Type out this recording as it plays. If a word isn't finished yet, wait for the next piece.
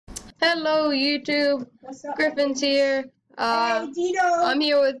Hello, YouTube. What's up, Griffin's here. Hey, Dino. I'm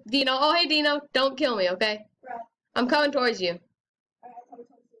here with Dino. Oh, hey, Dino. Don't kill me, okay? Bro. I'm coming towards you. Alright, I'm coming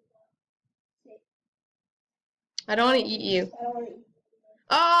towards you. I don't want to eat you. I don't want to eat you.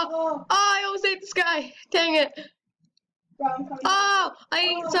 Oh, I almost ate this guy. Dang it. Bro, I'm coming. Oh, I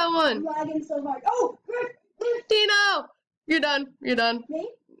ate someone. I'm lagging so hard. Oh, Griff. Dino. You're done. You're done.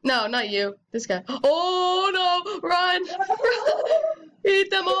 Me? No, not you. This guy. Oh, no. Run.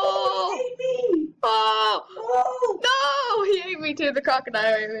 Eat them all. He ate me. Oh. Oh. No. He ate me too. The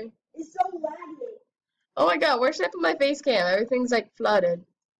crocodile ate me. It's so laggy. Oh my god, where should I put my face cam? Everything's like flooded.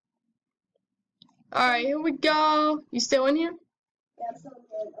 Alright, here we go. You still in here? Yeah, I'm still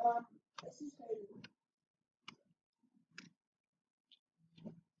good. This is crazy.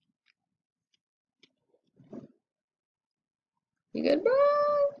 You good, bro?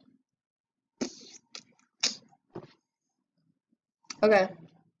 Okay.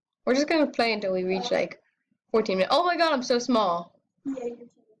 We're just gonna play until we reach like 14 minutes. Oh my god, I'm so small. Yeah, you're too.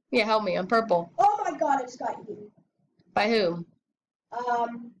 Yeah, help me. I'm purple. Oh my god, I just got eaten. By whom?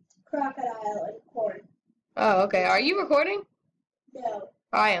 Crocodile and corn. Oh, okay. Are you recording? No.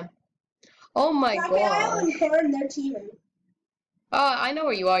 I am. Oh my god. Crocodile and corn, they're teaming. Oh, I know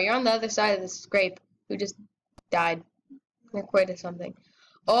where you are. You're on the other side of the scrape. Who just died. Or quit or something.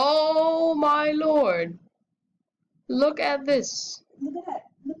 Oh my lord. Look at this. Look at that.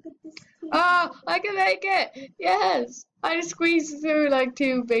 Look at this team. Oh, I can make it. Yes. I just squeezed through like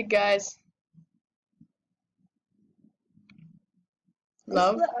two big guys.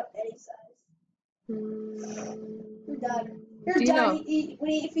 Love. Split on any size. You're done. You're Dino. done.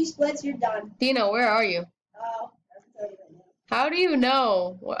 If he splits, you're done. Dino, where are you? Oh, I can tell you right now. How do you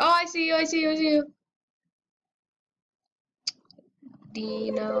know? Oh, I see you. I see you. I see you.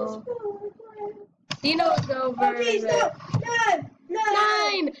 Dino. Dino's over. Oh, please, no.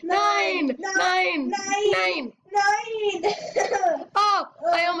 Nine. Oh,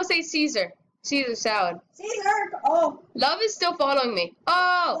 I almost ate Caesar. Caesar salad. Caesar. Oh. Love is still following me.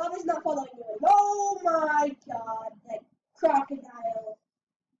 Oh. Love is not following you. Oh my god. That crocodile.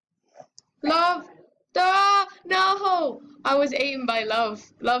 Love. Ah, no. I was eaten by love.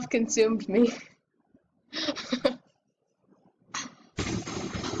 Love consumed me.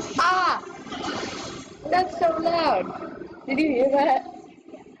 Ah. That's so loud. Did you hear that?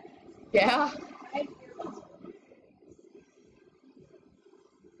 Yeah. I hear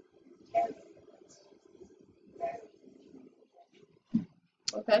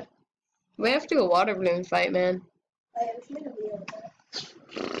Okay. We have to do a water balloon fight, man.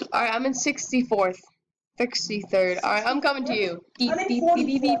 Alright, I'm in 64th. 63rd. Alright, I'm coming to you. I'm in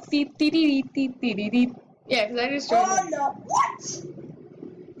 44th. Yeah, because I just Oh joined. no. What?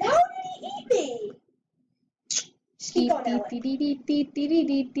 How did he eat me? Just keep going that way.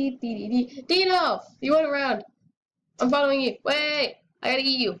 Dino, you went around. I'm following you. Wait, I gotta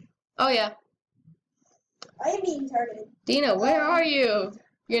eat you. Oh yeah. I am being targeted. Dino, where are you?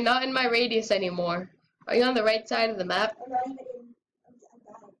 You're not in my radius anymore. Are you on the right side of the map? I'm not even in. I'm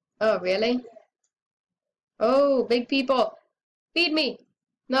dying. Oh, really? Oh, big people. Feed me.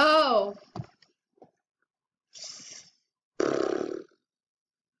 No.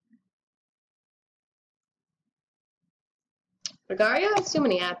 Agario has too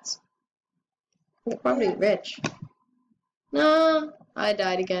many apps. They're probably rich. No, I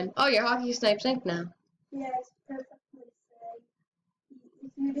died again. Oh, your hockey snipe sync now. Yeah, it's perfectly safe.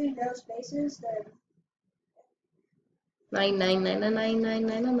 If you do no spaces, then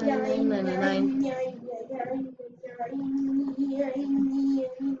 99999999999.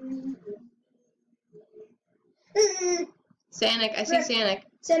 Sanic, I see Sanic.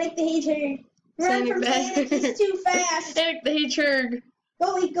 Sanic the Hedgehog. Run from Sanic, he's too fast. Sanic the Hedgehog.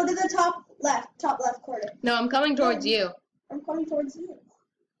 Go to the top left corner. No, I'm coming towards you. I'm coming towards you.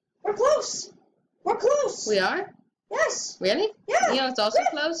 We're close. We're close. We are? Yes. Really? Yeah. You know it's also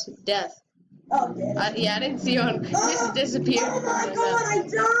close? Death. Oh, dead. Yeah, I didn't see you on. Just disappeared. Oh my god, I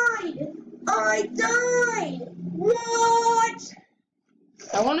died. What?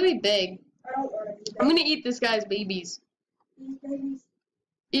 I want to be big. I don't want to be big. I'm gonna eat this guy's babies. These babies.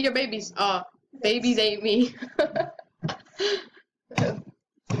 Eat your babies. Oh, babies ate me.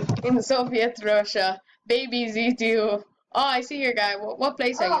 In Soviet Russia, babies eat you. Oh, I see your guy. What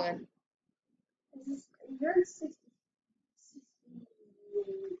place are you in? You're in 60,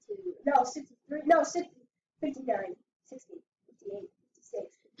 62. No, 63. No, 60, 59, 60, 58,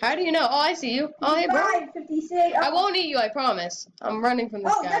 56. How do you know? Oh, I see you. Oh, hey, bro. 56. I won't eat you, I promise. I'm running from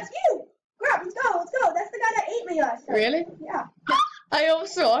this guy. Oh, that's you. Grab, let's go. That's the guy that ate me last time. Really? Yeah. I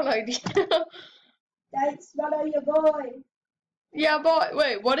also swallowed you. That's swallow your boy. Yeah, boy.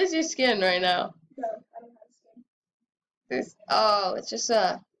 Wait, what is your skin right now? No, I don't have skin. Oh, it's just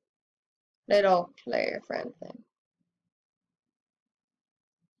a little player friend thing.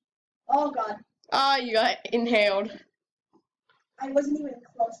 Oh god. Oh, you got inhaled. I wasn't even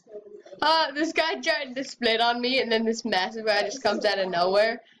close to it. This guy tried to split on me, and then this massive guy just comes out of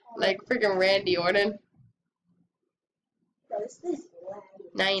nowhere, like freaking Randy Orton. Bro, this is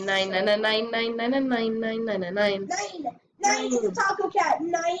Nine. 9. 9 is a taco cat.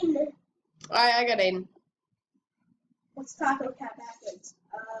 9. Alright, I got Aiden. What's taco cat backwards?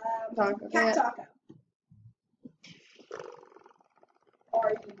 Taco cat cat. taco. Are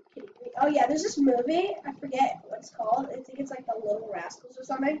you kidding me? Oh yeah, there's this movie. I forget what it's called. I think it's like The Little Rascals or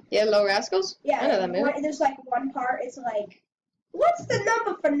something. Yeah, Little Rascals? Yeah. I know that movie. There's like one part. It's like, what's the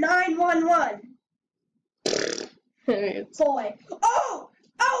number for 911? Boy. Oh!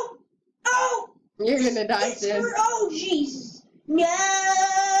 You're gonna die It's soon. for, oh, Jesus.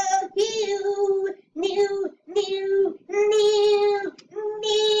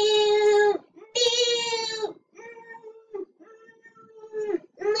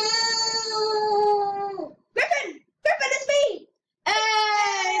 No, Griffin, it's me.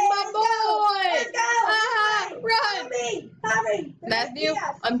 Hey, my boy! Let's go. Ah, run! Hurry. Matthew,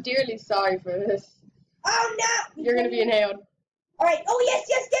 Yes. I'm dearly sorry for this. Oh, no. You're gonna be inhaled. All right. Oh, yes.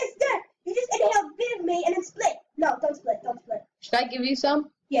 You just inhaled a bit of me and then split. No, don't split. Should I give you some?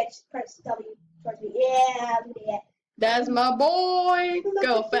 Yeah, just press W towards me. Yeah, do that. That's my boy! Look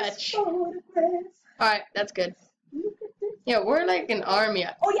Go at this fetch. photograph. Alright, that's good. Look at this. Yeah, we're like an army.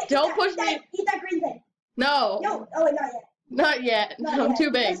 Oh, yeah. Don't push me. Eat that green thing. No. No. Oh, wait, not yet. Not yet. Not I'm yet.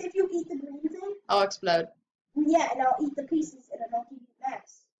 too big. Because if you eat the green thing, I'll explode. yeah, and I'll eat the pieces and then I'll give you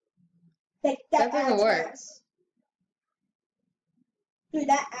mass. That That doesn't adds work. mass. Dude,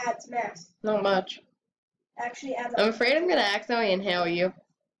 that adds mass. Not much. Actually adds I'm afraid I'm gonna accidentally inhale you.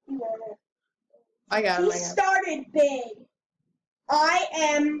 You won't. I got him. He started big. I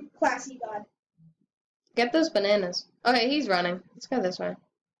am classy god. Get those bananas. Okay, he's running. Let's go this way.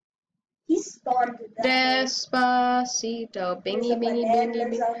 He spawned that. Despacito. Bingy, There's a bingy, banana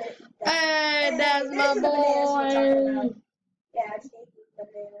bingy, bingy. on it. Hey, that's these my are the bananas we're talking boy. about. Yeah, I just ate the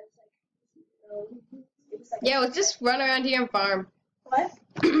bananas. It was like Yeah, let's just run around here and farm. what?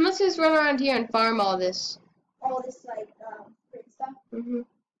 Let's just run around here and farm all this. All this like green stuff. No,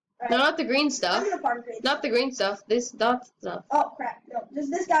 Right. not the green I'm stuff. gonna farm green. Not the green stuff. This dot stuff. Oh crap! No, there's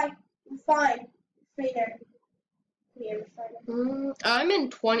this guy. Fine. Right there. Come here, find him. I'm in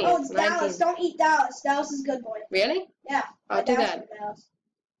 20th. Oh, it's 19th. Dallas. Don't eat Dallas. Dallas is good boy. Really? Yeah. I'll do Dallas that. is Dallas.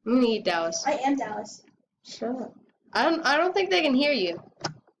 I'm gonna eat Dallas. I am Dallas. Shut up. I don't think they can hear you.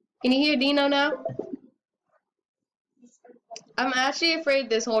 Can you hear Dino now? I'm actually afraid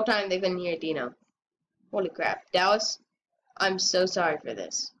this whole time they couldn't hear Dino. Holy crap. Dallas, I'm so sorry for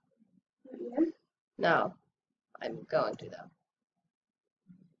this. You eat him? No. I'm going to though.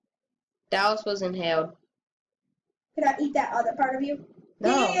 Dallas was inhaled. Can I eat that other part of you?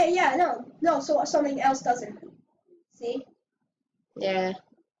 No. Yeah. No. So something else doesn't. See? Yeah.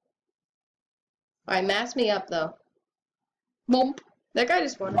 Alright, mask me up though. Bump. That guy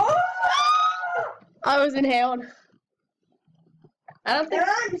just won. Oh! I was inhaled. I don't think.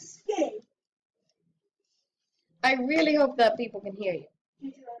 And I'm skinny. I really hope that people can hear you.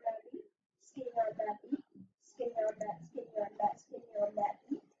 Skinny on that beat. Skinny on that beat. Skinny on that. Skinny on that. Skinny on that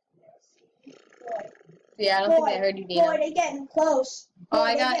beat. Yes. Boy. Yeah, I don't think I heard you, Dino. Boy, they getting close. Oh, Boy,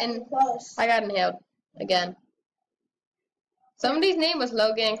 I they got getting close. I got inhaled again. Somebody's name was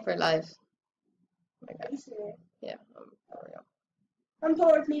Logang for life. Oh my Are God. you serious? Yeah. For real. Come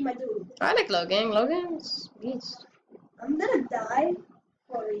towards me, my dude. I like Logang. Logan's beast. I'm gonna die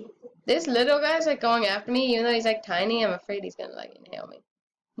for you. This little guy's like going after me, even though he's like tiny. I'm afraid he's gonna like inhale me.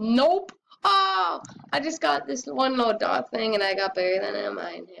 Nope. Oh, I just got this one little dot thing, and I got bigger than him.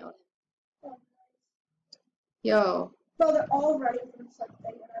 I inhaled him. Oh, Yo. bro, they're all running from something,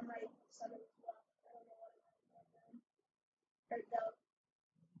 and I'm right something left. I don't know what I'm doing.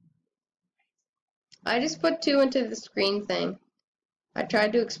 I just put 2 into the screen thing. I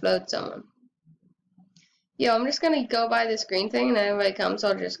tried to explode someone. Yo, I'm just gonna go by this green thing, and then everybody comes,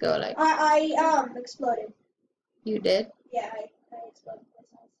 I'll just go like, I exploded. you did? Yeah, I exploded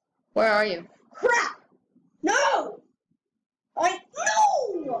myself. Where are you? Crap! No!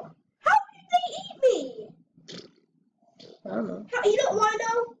 No! How did they eat me? I don't know. You don't want to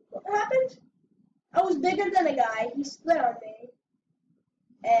know what happened? I was bigger than a guy. He split on me,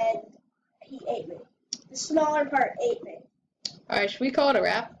 and he ate me. The smaller part ate me. Alright, should we call it a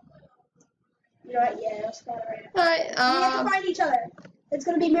wrap? You know what? Yeah, let's go right. Alright, We have to find each other. It's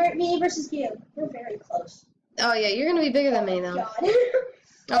gonna be me versus you. We're very close.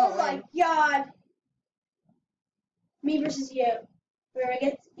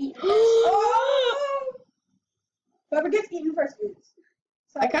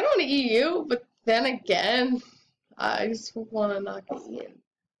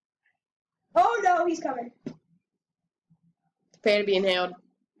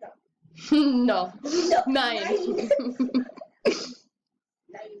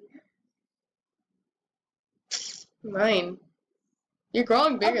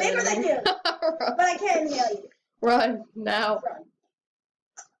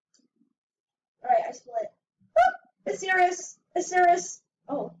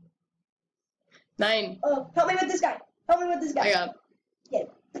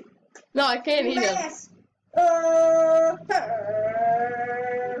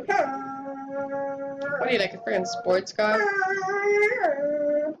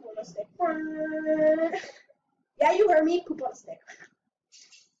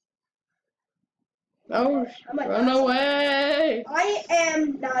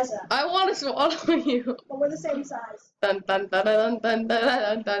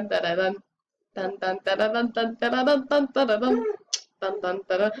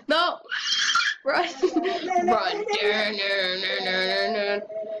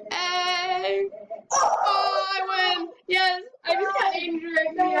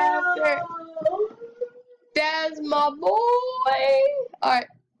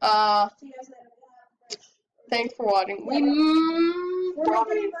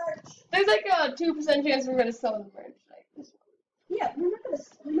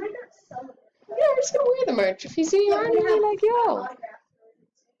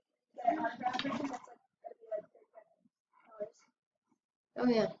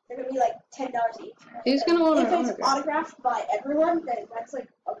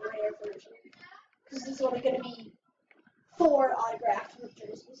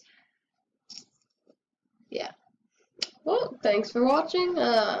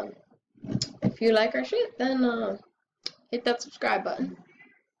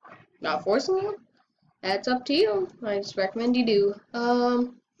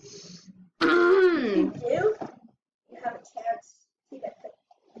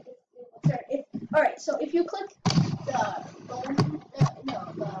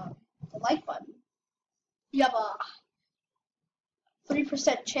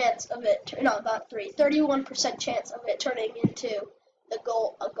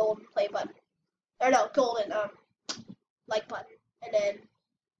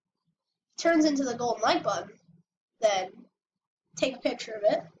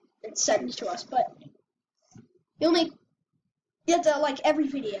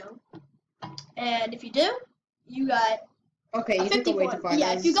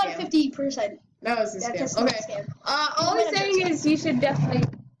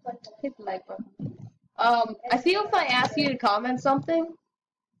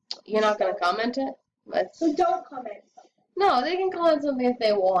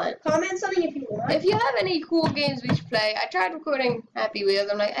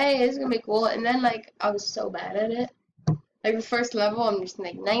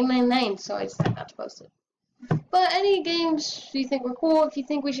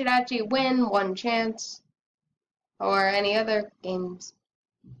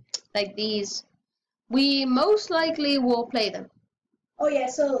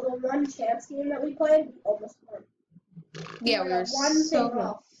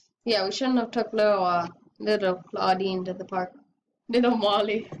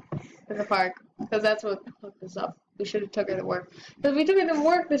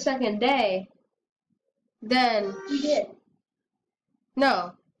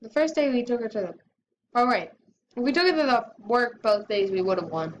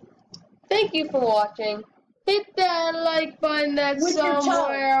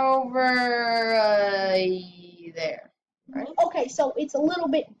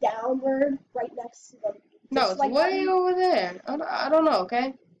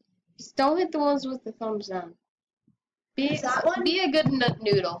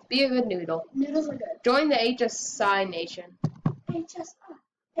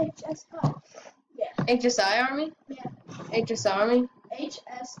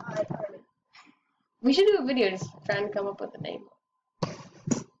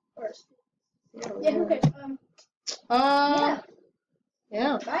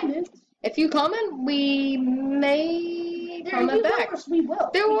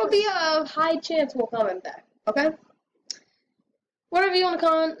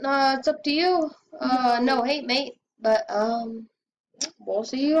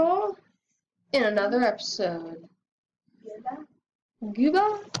 in another episode. Goodbye.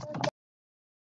 Goodbye.